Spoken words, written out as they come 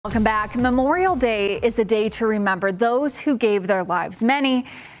Welcome back. Memorial Day is a day to remember those who gave their lives, many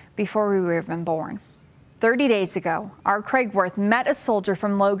before we were even born. 30 days ago, our Craig Wirth met a soldier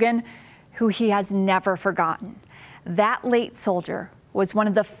from Logan who he has never forgotten. That late soldier was one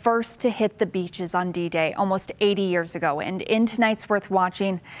of the first to hit the beaches on D-Day almost 80 years ago. And in tonight's Wirth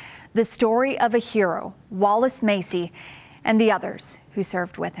Watching, the story of a hero, Wollas Macey, and the others who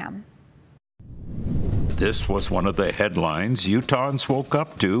served with him. This was one of the headlines Utahns woke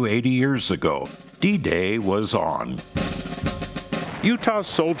up to 80 years ago. D-Day was on. Utah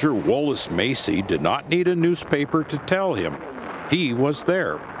soldier Wollas Macey did not need a newspaper to tell him. He was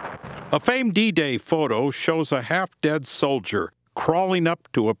there. A famed D-Day photo shows a half-dead soldier crawling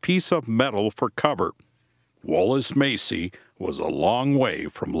up to a piece of metal for cover. Wollas Macey was a long way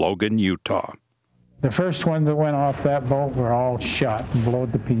from Logan, Utah. The first ones that went off that boat were all shot and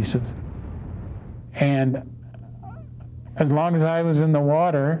blown to pieces. And as long as I was in the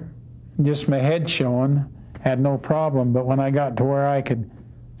water, just my head showing, had no problem. But when I got to where I could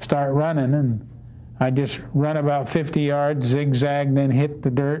start running, and I just run about 50 yards, zigzagged, and hit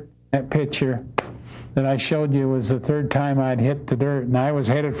the dirt. That picture that I showed you was the third time I'd hit the dirt, and I was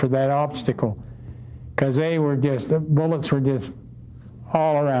headed for that obstacle because the bullets were just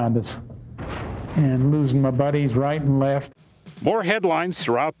all around us, and losing my buddies right and left. More headlines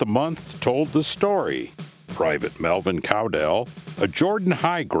throughout the month told the story. Private Melvin Cowdell, a Jordan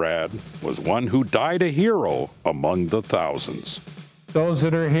High grad, was one who died a hero among the thousands. Those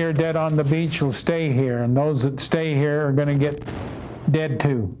that are here dead on the beach will stay here, and those that stay here are going to get dead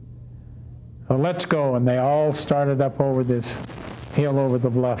too. So let's go. And they all started up over this hill over the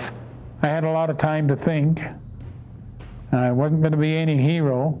bluff. I had a lot of time to think. I wasn't going to be any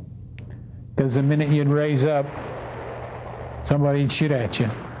hero, because the minute you'd raise up, somebody'd shoot at you.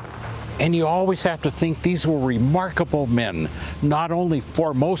 And you always have to think these were remarkable men, not only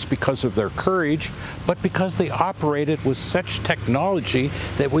foremost because of their courage, but because they operated with such technology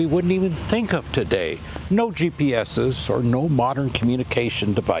that we wouldn't even think of today. No GPSs or no modern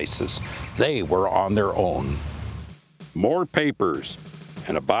communication devices. They were on their own. More papers,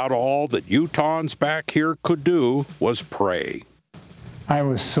 and about all that Utahns back here could do was pray. I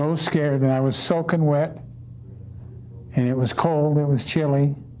was so scared, and I was soaking wet, and it was cold, it was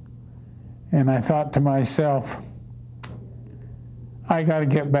chilly. And I thought to myself, I got to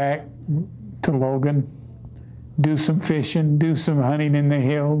get back to Logan, do some fishing, do some hunting in the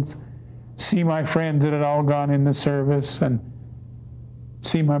hills, see my friends that had all gone in the service, and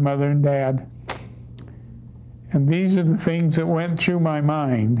see my mother and dad. And these are the things that went through my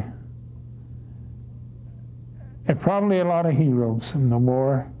mind. And probably a lot of heroes in the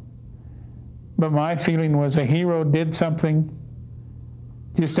war. But my feeling was a hero did something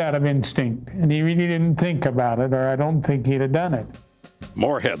just out of instinct, and he really didn't think about it, or I don't think he'd have done it.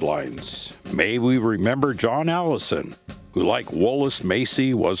 More headlines. May we remember John Allison, who, like Wollas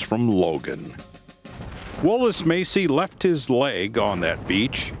Macey, was from Logan. Wollas Macey left his leg on that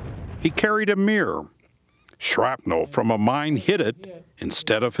beach. He carried a mirror. Shrapnel from a mine hit it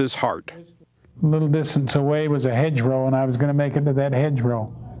instead of his heart. A little distance away was a hedgerow, and I was going to make it to that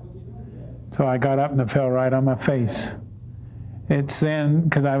hedgerow. So I got up and it fell right on my face. It's then,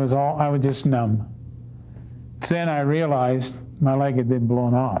 because I was just numb. It's then I realized my leg had been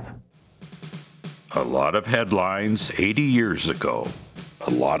blown off. A lot of headlines 80 years ago. A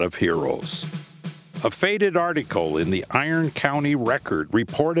lot of heroes. A faded article in the Iron County Record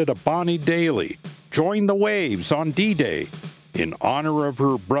reported a Bonnie Daly joined the waves on D-Day in honor of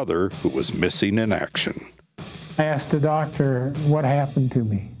her brother who was missing in action. I asked the doctor what happened to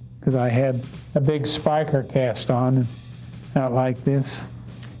me, because I had a big spiker cast on, and out like this.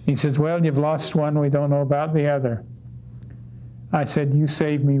 He says, well, you've lost one, we don't know about the other. I said, you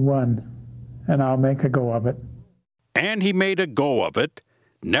saved me one, and I'll make a go of it. And he made a go of it,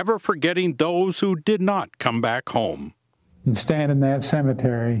 never forgetting those who did not come back home. And stand in that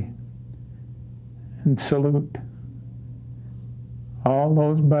cemetery and salute all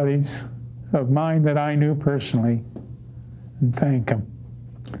those buddies of mine that I knew personally, and thank them,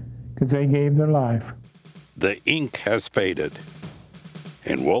 because they gave their life. The ink has faded,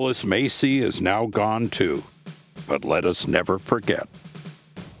 and Wollas Macey is now gone too. But let us never forget.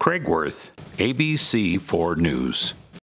 Craig Wirth, ABC 4 News.